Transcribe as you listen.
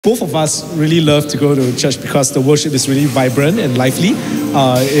Both of us really love to go to church because the worship is really vibrant and lively.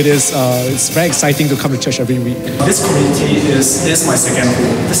 It's very exciting to come to church every week. This community is my second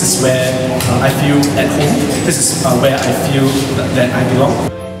home. This is where I feel at home. This is where I feel that I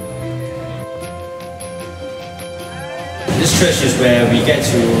belong. This church is where we get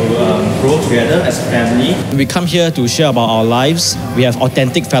to grow together as a family. We come here to share about our lives. We have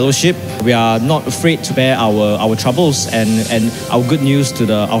authentic fellowship. We are not afraid to bear our troubles and our good news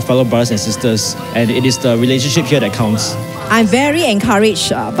to our fellow brothers and sisters. And it is the relationship here that counts. I'm very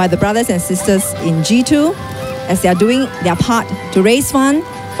encouraged by the brothers and sisters in G2 as they are doing their part to raise funds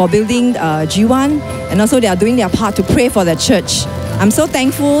for building G1, and also they are doing their part to pray for the church. I'm so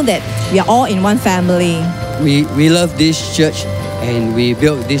thankful that we are all in one family. We love this church and we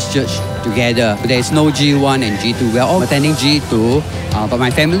built this church together. There is no G1 and G2. We are all attending G2, but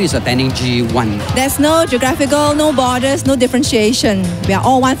my family is attending G1. There's no geographical, no borders, no differentiation. We are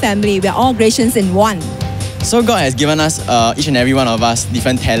all one family. We are all Galatians in one. So God has given us, each and every one of us,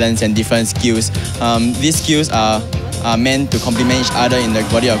 different talents and different skills. These skills are meant to complement each other in the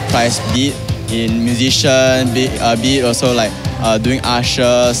body of Christ, be it in musician, be it also like doing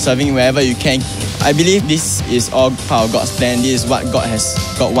usher, serving wherever you can. I believe this is all part of God's plan. This is what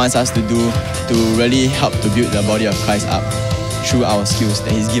God wants us to do to really help to build the body of Christ up through our skills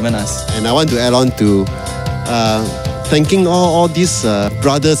that He's given us. And I want to add on to thanking all these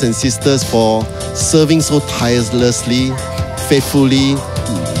brothers and sisters for serving so tirelessly, faithfully.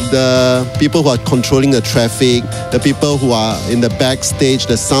 The people who are controlling the traffic, the people who are in the backstage,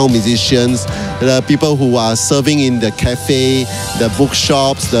 the sound musicians, the people who are serving in the cafe, the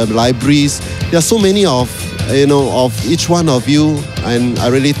bookshops, the libraries. There are so many of each one of you, and I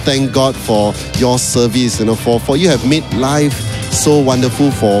really thank God for your service. For you have made life so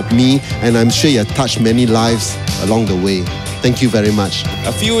wonderful for me, and I'm sure you have touched many lives along the way. Thank you very much.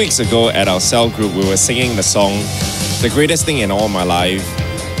 A few weeks ago at our cell group, we were singing the song, "The greatest thing in all my life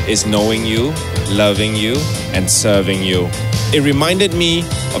is knowing you, loving you, and serving you." It reminded me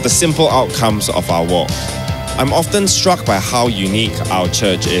of the simple outcomes of our walk. I'm often struck by how unique our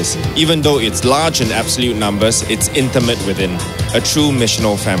church is. Even though it's large in absolute numbers, it's intimate within, a true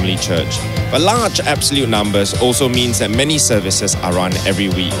missional family church. But large absolute numbers also means that many services are run every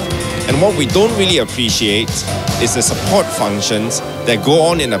week. And what we don't really appreciate is the support functions that go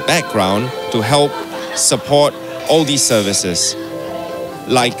on in the background to help support all these services.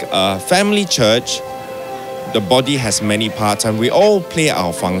 Like a family church, the body has many parts and we all play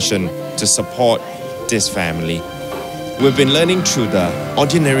our function to support this family. We've been learning through the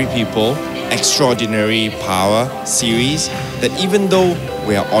Ordinary People, Extraordinary Power series that even though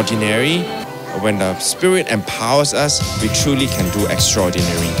we are ordinary, when the Spirit empowers us, we truly can do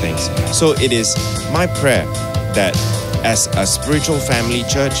extraordinary things. So it is my prayer that as a spiritual family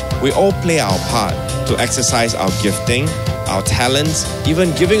church, we all play our part to exercise our gifting, our talents,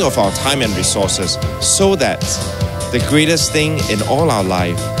 even giving of our time and resources, so that the greatest thing in all our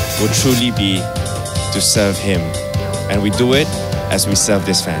life will truly be to serve Him. And we do it as we serve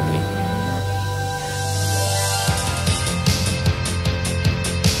this family.